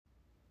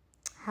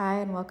Hi,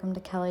 and welcome to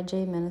Kelly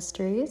J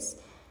Ministries.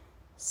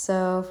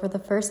 So, for the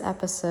first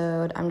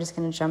episode, I'm just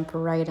going to jump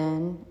right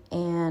in,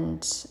 and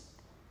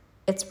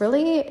it's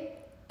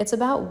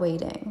about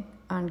waiting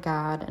on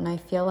God, and I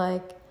feel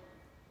like,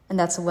 and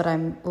that's what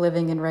I'm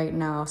living in right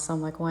now, so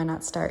I'm like, why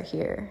not start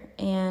here?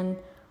 And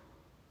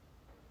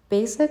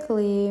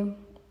basically,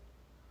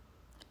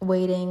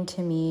 waiting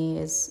to me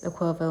is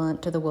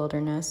equivalent to the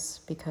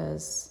wilderness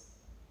because,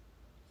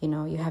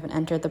 you haven't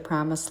entered the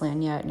promised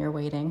land yet and you're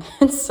waiting.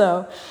 And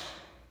so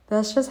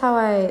that's what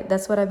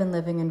I've been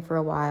living in for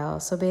a while.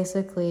 So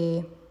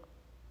basically,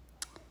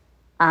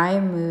 I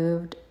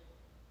moved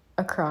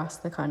across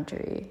the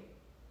country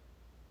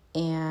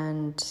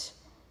and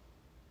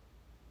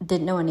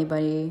didn't know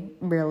anybody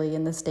really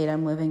in the state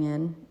I'm living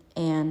in.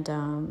 And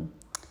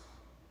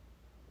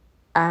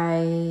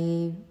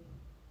I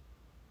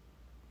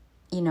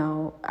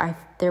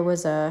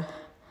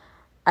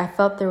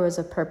felt there was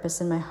a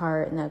purpose in my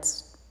heart, and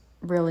that's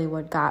really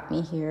what got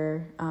me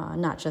here,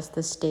 not just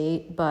the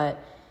state,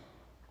 but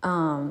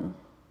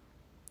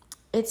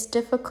it's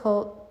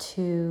difficult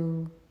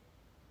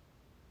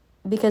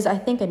because I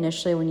think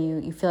initially when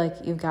you feel like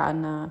you've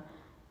gotten a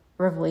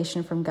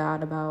revelation from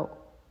God about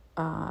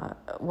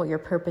what your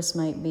purpose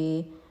might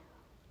be,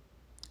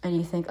 and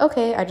you think,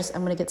 okay, I'm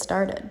going to get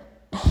started.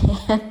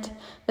 And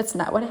that's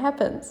not what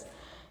happens.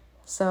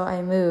 So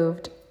I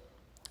moved,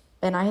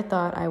 and I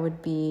thought I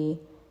would be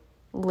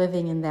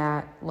living in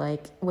that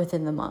like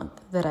within the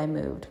month that I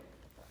moved.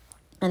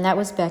 And that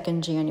was back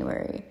in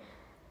January.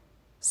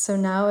 So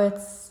now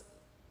it's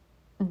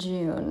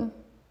June,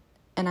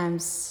 and I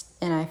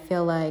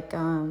feel like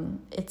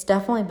it's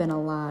definitely been a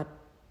lot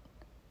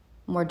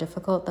more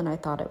difficult than I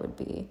thought it would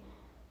be.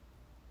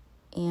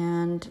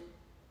 And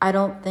I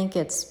don't think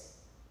there's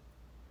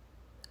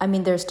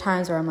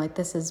times where I'm like,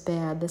 this is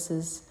bad, this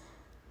is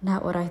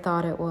not what I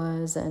thought it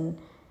was, and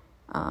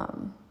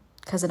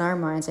because in our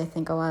minds, I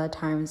think a lot of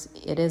times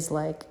it is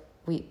like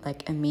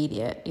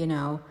immediate,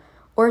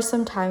 or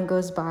some time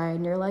goes by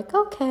and you're like,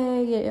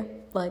 okay, yeah,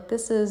 like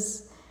this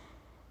is,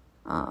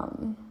 but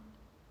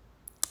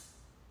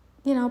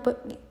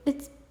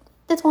it's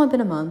only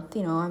been a month,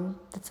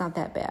 it's not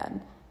that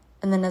bad.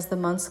 And then as the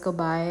months go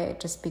by, it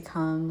just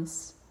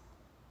becomes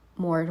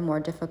more and more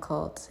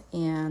difficult,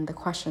 and the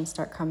questions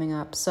start coming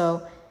up.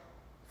 So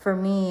for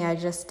me,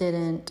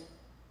 everything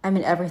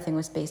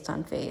was based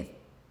on faith.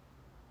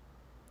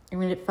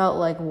 It felt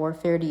like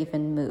warfare to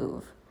even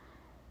move.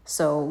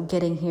 So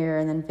getting here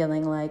and then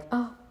feeling like,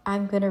 oh,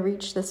 I'm going to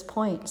reach this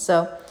point.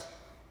 So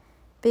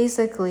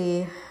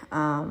basically,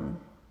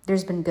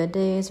 there's been good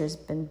days, there's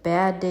been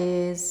bad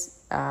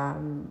days.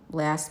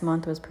 Last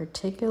month was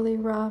particularly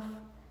rough.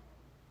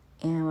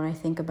 And when I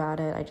think about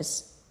it,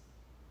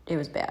 it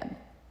was bad.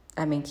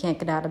 Can't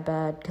get out of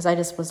bed because I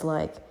just was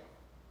like,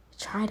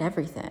 tried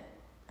everything.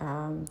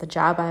 The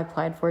job I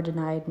applied for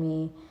denied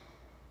me,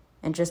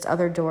 and just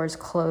other doors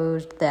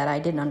closed that I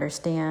didn't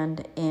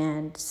understand.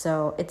 And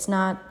so it's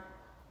not,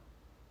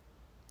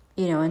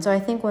 and so I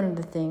think one of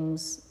the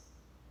things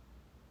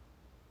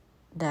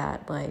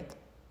that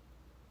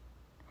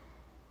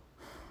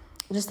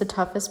just the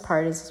toughest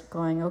part is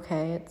going,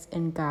 okay, it's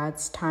in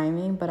God's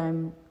timing, but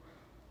I'm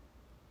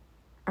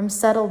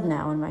settled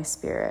now in my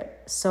spirit.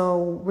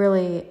 So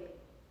really,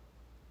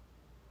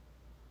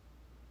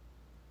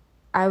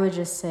 I would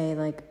just say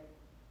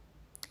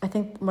I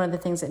think one of the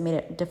things that made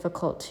it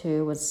difficult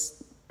too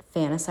was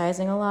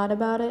fantasizing a lot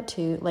about it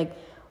too,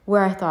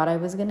 where I thought I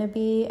was going to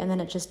be, and then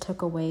it just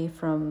took away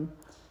from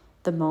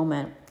the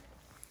moment.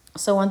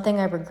 So one thing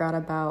I regret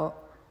about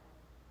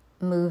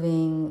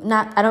moving,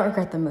 I don't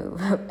regret the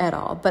move at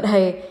all, but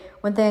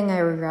one thing I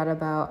regret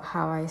about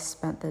how I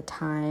spent the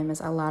time is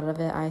a lot of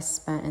it I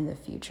spent in the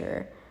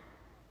future.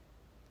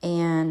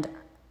 And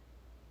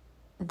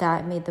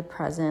that made the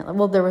present,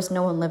 there was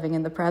no one living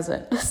in the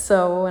present.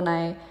 So when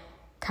I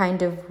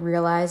kind of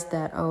realized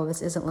that,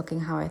 this isn't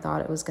looking how I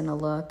thought it was going to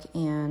look,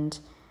 and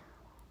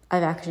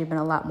I've actually been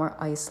a lot more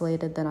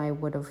isolated than I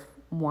would have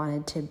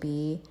wanted to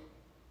be,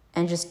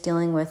 and just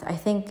dealing with, I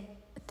think,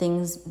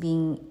 things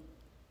being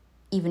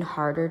even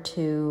harder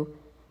to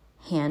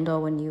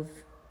handle when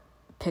you've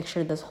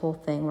pictured this whole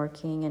thing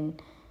working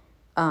and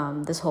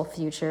this whole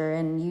future,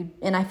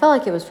 and I felt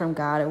like it was from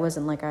God. It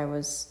wasn't like I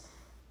was,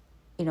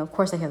 of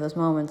course I have those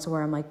moments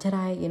where I'm like, did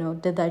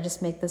I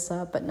just make this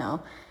up? But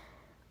no.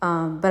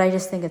 But I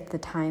just think it's the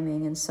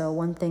timing. And so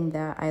one thing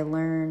that I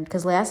learned,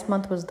 because last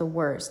month was the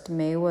worst.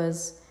 May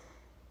was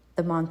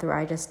the month where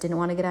I just didn't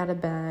want to get out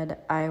of bed.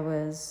 I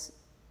was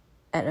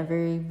at a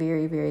very,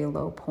 very, very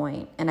low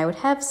point. And I would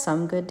have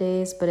some good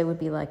days, but it would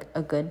be like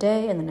a good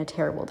day and then a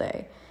terrible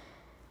day.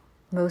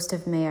 Most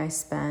of May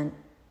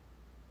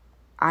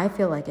I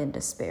feel like in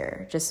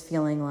despair, just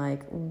feeling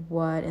like,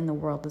 what in the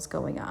world is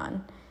going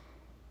on?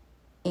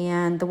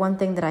 And the one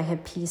thing that I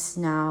had peace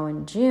now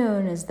in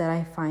June is that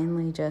I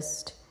finally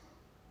just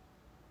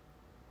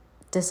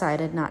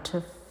decided not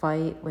to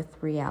fight with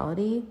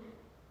reality,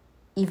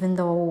 even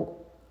though,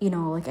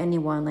 like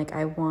anyone,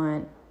 I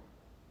want,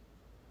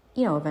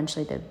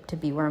 eventually to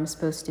be where I'm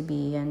supposed to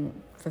be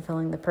and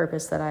fulfilling the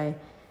purpose that I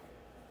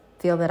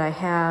feel that I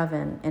have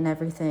and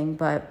everything.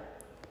 But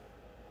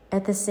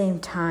at the same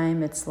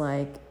time, it's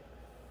like,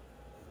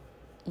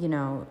 you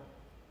know,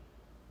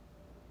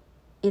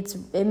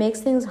 it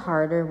makes things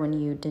harder when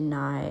you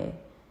deny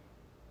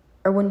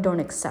or when you don't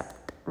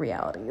accept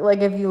reality. Like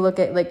if you look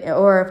at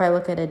or if I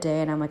look at a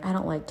day and I'm like, I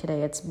don't like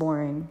today, it's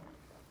boring.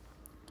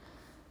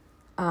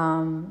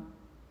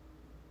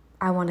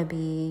 I want to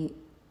be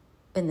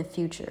in the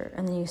future.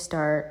 And then you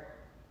start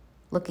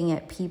looking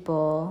at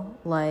people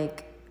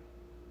like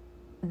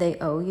they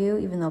owe you,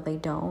 even though they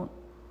don't.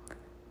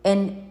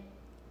 And,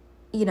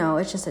 you know,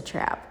 it's just a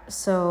trap.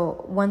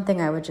 So one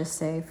thing I would just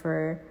say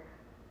for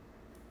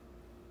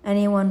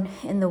anyone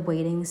in the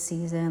waiting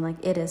season, like,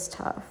 it is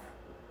tough.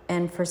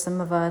 And for some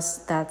of us,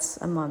 that's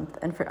a month.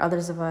 And for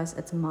others of us,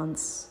 it's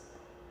months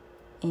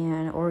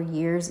or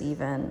years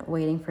even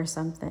waiting for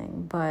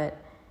something. But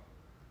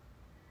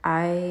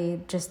I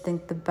just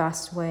think the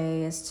best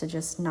way is to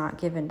just not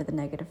give in to the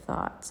negative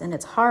thoughts. And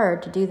it's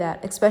hard to do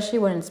that, especially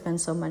when it's been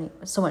so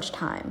much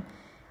time.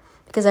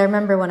 Because I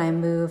remember when I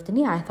moved,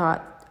 and I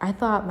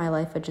thought my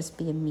life would just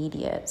be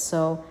immediate.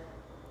 So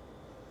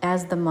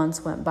as the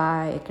months went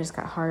by, it just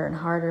got harder and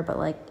harder. But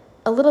like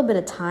a little bit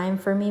of time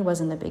for me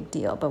wasn't a big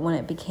deal. But when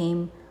it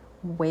became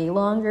way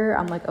longer,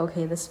 I'm like,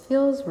 okay, this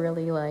feels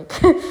really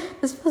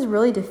this feels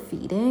really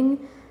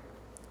defeating.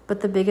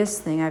 But the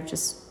biggest thing I've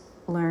just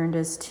learned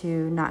is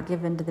to not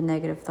give in to the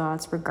negative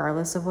thoughts,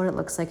 regardless of what it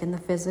looks like in the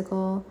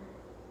physical,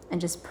 and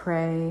just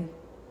pray.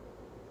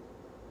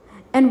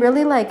 And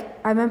really, like,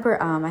 I remember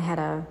I had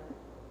a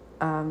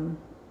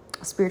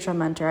spiritual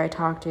mentor I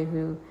talked to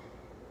who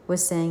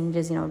was saying,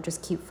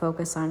 just keep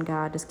focus on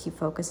God, just keep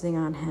focusing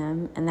on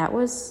Him. And I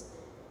was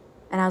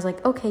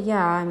like, okay,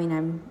 yeah, I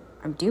mean,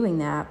 I'm doing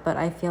that, but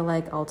I feel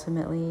like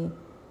ultimately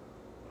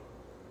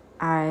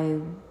I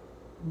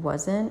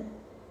wasn't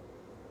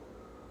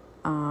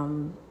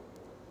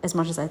as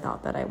much as I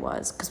thought that I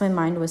was, because my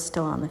mind was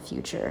still on the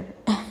future.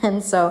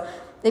 And so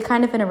it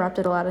kind of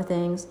interrupted a lot of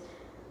things.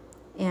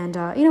 And,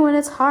 and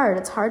it's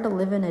hard to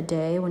live in a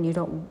day when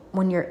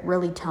you're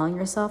really telling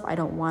yourself, I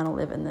don't want to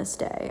live in this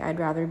day. I'd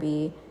rather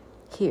be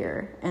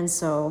here. And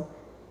so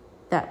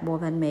that will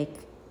then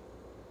make,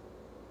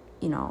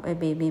 it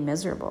made me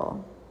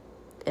miserable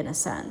in a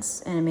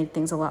sense, and it made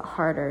things a lot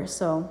harder.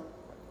 So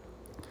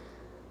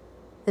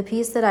the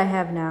peace that I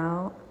have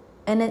now,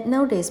 and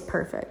no day's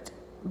perfect,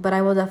 but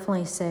I will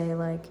definitely say,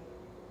 like,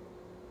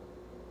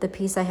 the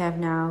peace I have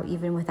now,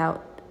 even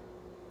without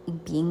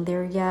being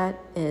there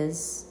yet,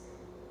 is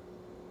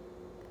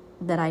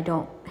that I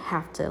don't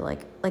have to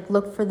like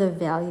look for the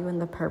value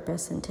and the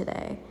purpose in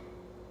today.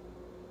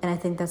 And I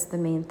think that's the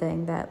main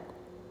thing that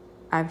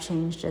I've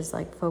changed, is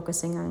like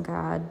focusing on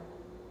God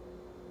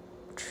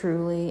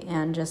truly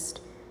and just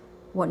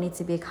what needs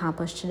to be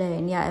accomplished today.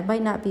 And yeah, it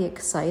might not be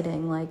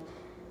exciting. Like,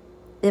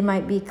 it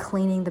might be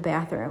cleaning the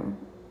bathroom.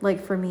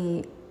 Like for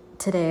me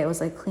today, it was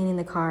like cleaning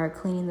the car,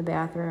 cleaning the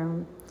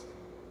bathroom,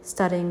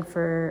 studying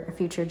for a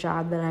future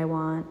job that I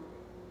want,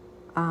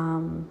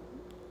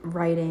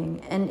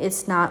 writing. And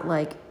it's not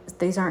like,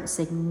 these aren't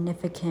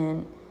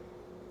significant,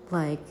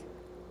 like,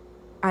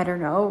 I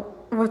don't know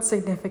what's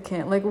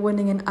significant, like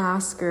winning an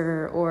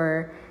Oscar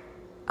or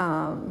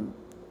I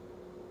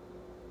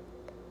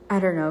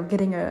don't know,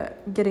 getting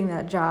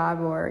that job,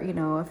 or,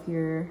 if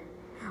you're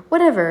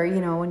whatever,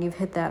 when you've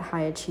hit that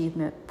high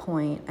achievement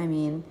point. I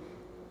mean,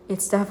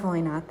 it's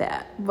definitely not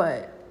that.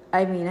 But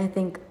I mean, I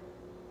think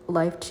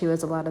life too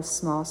is a lot of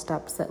small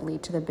steps that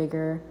lead to the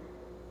bigger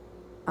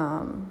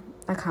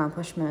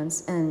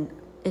accomplishments. And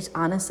it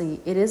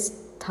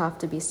is tough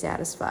to be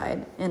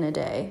satisfied in a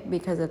day,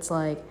 because it's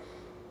like,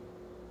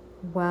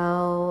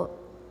 well,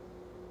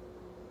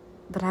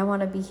 but I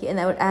want to be here. And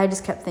I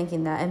just kept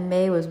thinking that. And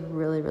May was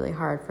really, really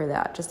hard for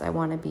that. Just, I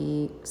want to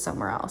be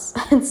somewhere else.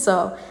 And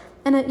so,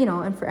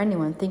 and for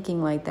anyone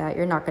thinking like that,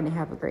 you're not going to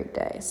have a great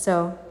day.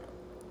 So,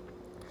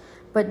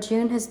 but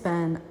June has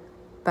been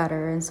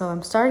better. And so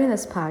I'm starting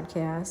this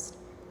podcast,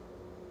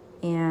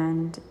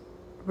 and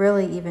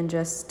really even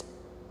just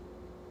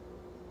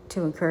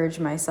to encourage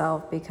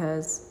myself,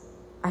 because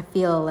I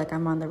feel like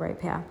I'm on the right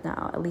path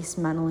now, at least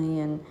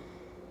mentally, and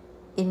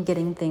in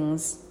getting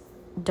things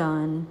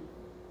done.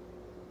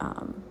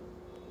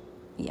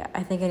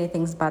 I think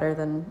anything's better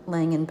than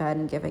laying in bed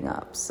and giving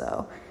up.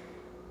 So,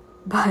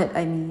 but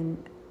I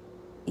mean,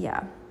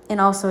 yeah. And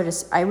also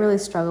I really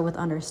struggle with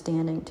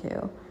understanding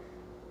too.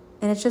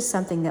 And it's just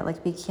something that,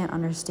 like, we can't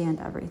understand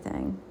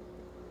everything.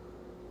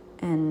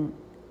 And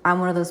I'm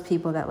one of those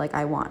people that, like,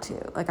 I want to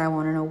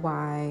know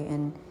why.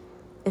 And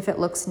if it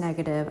looks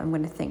negative, I'm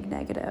going to think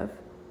negative.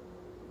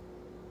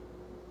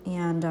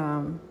 And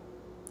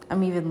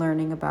I'm even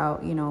learning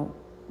about,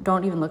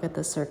 don't even look at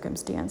the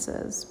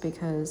circumstances,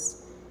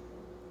 because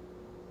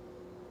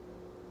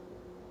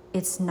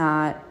it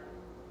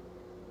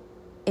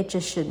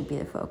just shouldn't be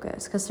the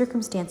focus, because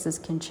circumstances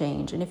can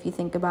change. And if you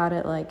think about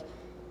it, like,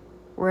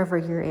 wherever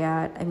you're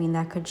at, I mean,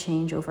 that could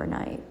change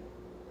overnight.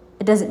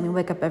 It doesn't mean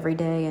wake up every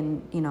day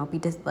and, be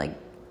just like,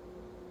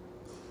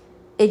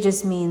 it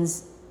just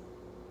means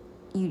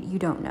you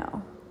don't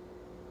know.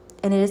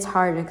 And it is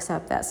hard to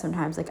accept that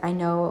sometimes. Like, I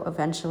know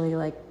eventually,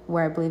 like,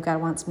 where I believe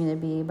God wants me to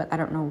be, but I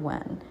don't know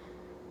when.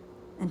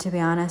 And to be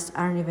honest,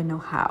 I don't even know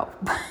how.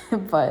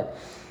 But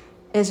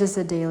it's just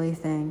a daily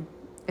thing.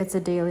 It's a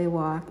daily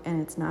walk,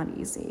 and it's not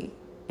easy.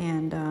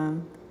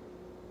 And,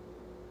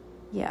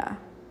 yeah.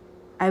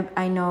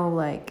 I know,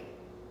 like,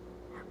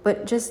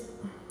 but just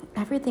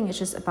everything is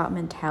just about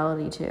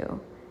mentality, too.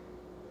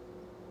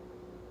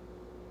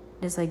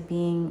 It's like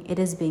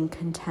being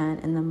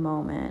content in the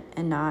moment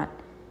and not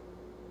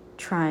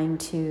trying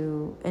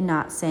to, and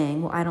not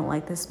saying, well, I don't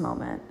like this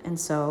moment. And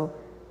so,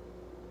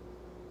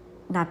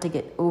 not to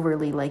get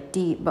overly like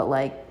deep, but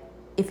like,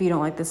 if you don't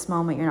like this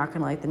moment, you're not going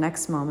to like the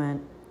next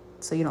moment.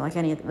 So you don't like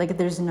any, like,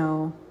 there's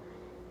no,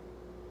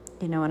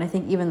 and I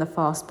think even the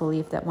false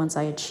belief that once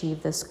I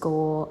achieve this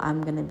goal,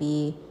 I'm going to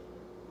be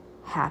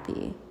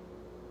happy.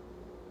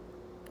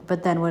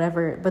 But then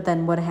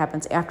what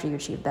happens after you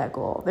achieve that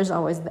goal? There's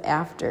always the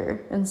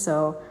after. And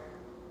so,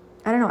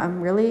 I don't know,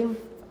 I'm really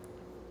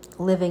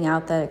living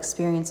out that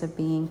experience of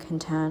being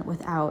content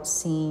without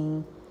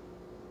seeing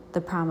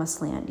the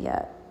promised land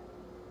yet.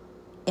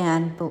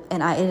 And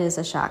it is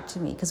a shock to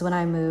me, because when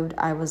I moved,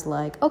 I was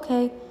like,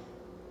 okay,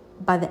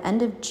 by the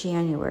end of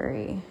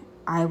January,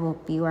 I will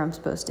be where I'm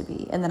supposed to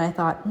be. And then I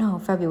thought, no,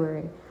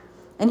 February.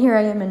 And here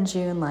I am in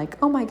June, like,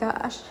 oh my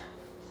gosh.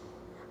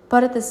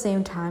 But at the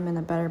same time, in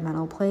a better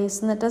mental place.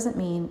 And that doesn't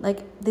mean,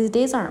 like, these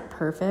days aren't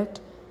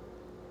perfect.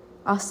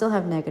 I'll still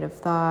have negative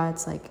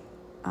thoughts. Like,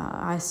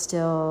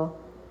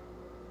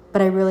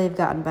 but I really have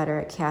gotten better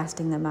at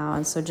casting them out.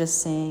 And so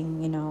just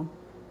saying,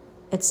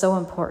 it's so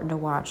important to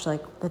watch,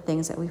 like, the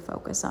things that we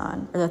focus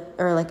on.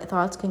 Or like,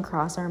 thoughts can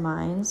cross our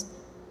minds,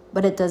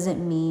 but it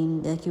doesn't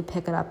mean, like, you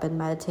pick it up and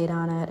meditate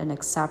on it and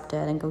accept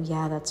it and go,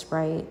 yeah, that's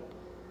right.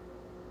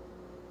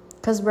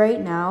 Because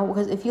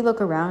if you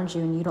look around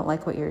you and you don't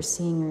like what you're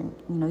seeing,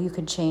 you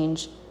could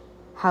change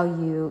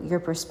your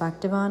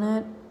perspective on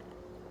it.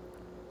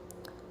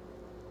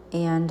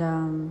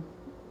 And,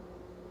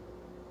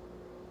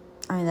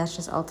 that's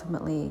just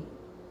ultimately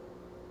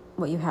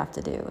what you have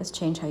to do, is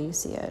change how you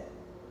see it.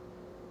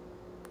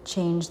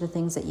 Change the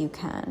things that you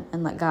can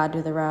and let God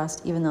do the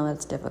rest, even though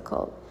that's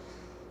difficult.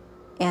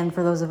 And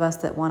for those of us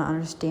that want to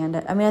understand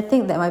it, I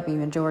think that might be a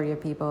majority of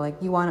people, like,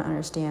 you want to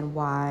understand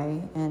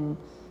why, and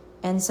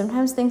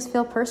sometimes things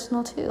feel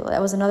personal too.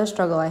 That was another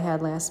struggle I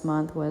had last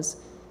month, was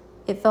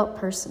it felt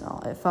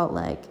personal. It felt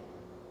like,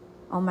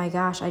 oh my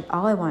gosh,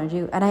 all I want to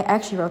do, and I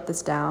actually wrote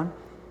this down.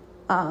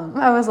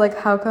 I was like,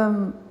 how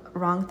come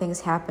wrong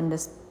things happen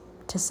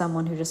to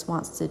someone who just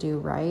wants to do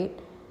right?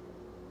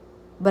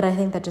 But I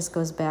think that just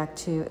goes back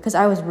to, because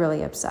I was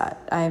really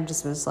upset. I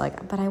just was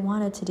like, but I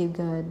wanted to do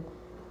good.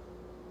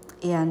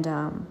 And,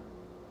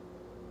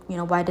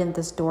 why didn't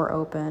this door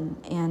open?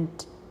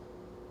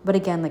 But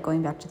again, like,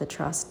 going back to the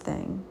trust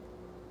thing.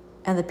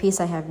 And the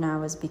peace I have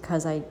now is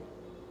because I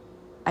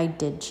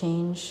did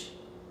change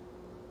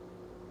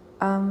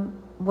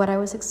what I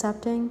was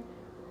accepting.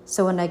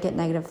 So when I get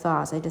negative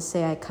thoughts, I just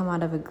say I come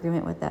out of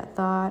agreement with that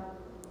thought,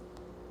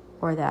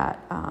 or that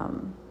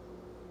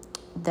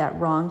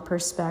wrong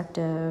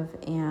perspective.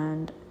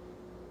 And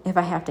if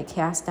I have to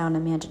cast down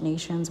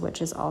imaginations,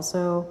 which is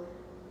also,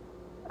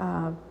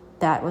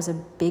 that was a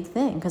big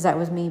thing, because that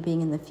was me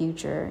being in the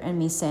future and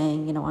me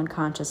saying,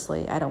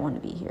 unconsciously, I don't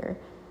want to be here.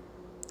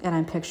 And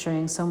I'm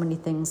picturing so many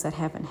things that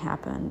haven't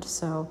happened.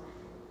 So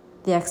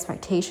the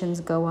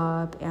expectations go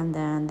up and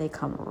then they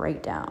come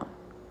right down,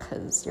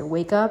 because you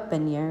wake up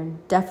and you're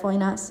definitely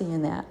not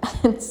seeing that.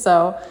 And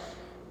so,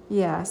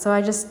 yeah, so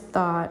I just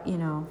thought,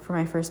 for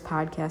my first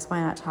podcast,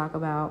 why not talk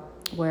about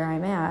where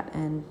I'm at?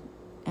 And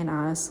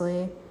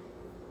honestly,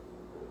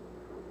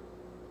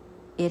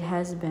 it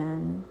has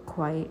been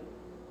quite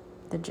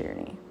the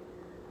journey.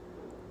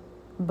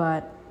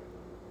 But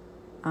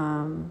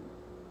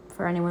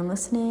for anyone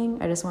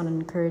listening, I just want to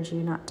encourage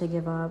you not to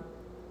give up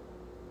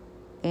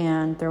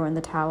and throw in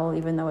the towel,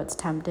 even though it's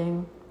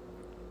tempting.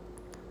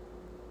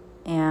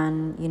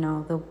 And,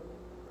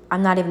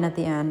 I'm not even at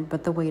the end,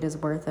 but the wait is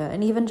worth it.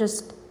 And even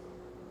just,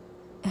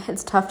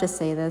 it's tough to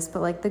say this,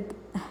 but like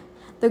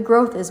the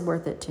growth is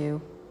worth it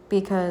too,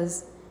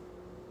 because,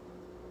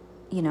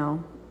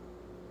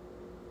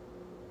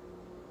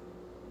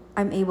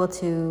 I'm able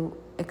to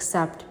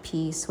accept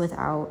peace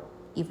without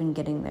even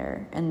getting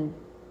there. And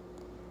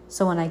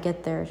so when I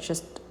get there,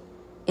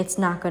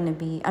 I'm not going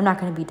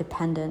to be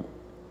dependent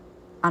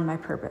on my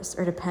purpose,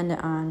 or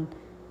dependent on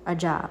a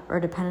job, or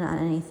dependent on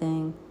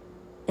anything.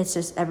 It's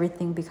just,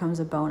 everything becomes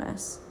a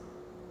bonus.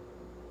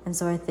 And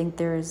so I think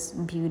there's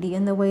beauty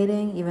in the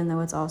waiting, even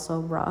though it's also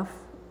rough,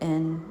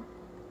 and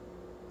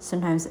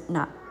sometimes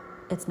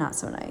it's not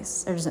so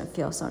nice, or doesn't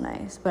feel so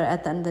nice. But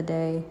at the end of the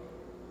day,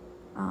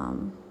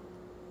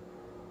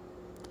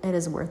 it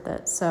is worth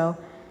it. So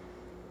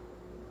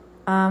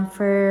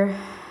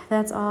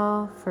that's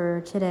all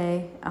for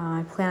today.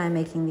 I plan on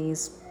making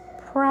these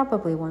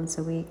probably once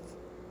a week.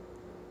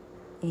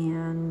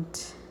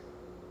 And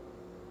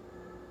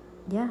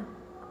yeah.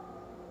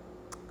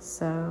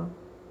 So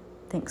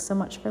thanks so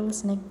much for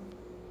listening.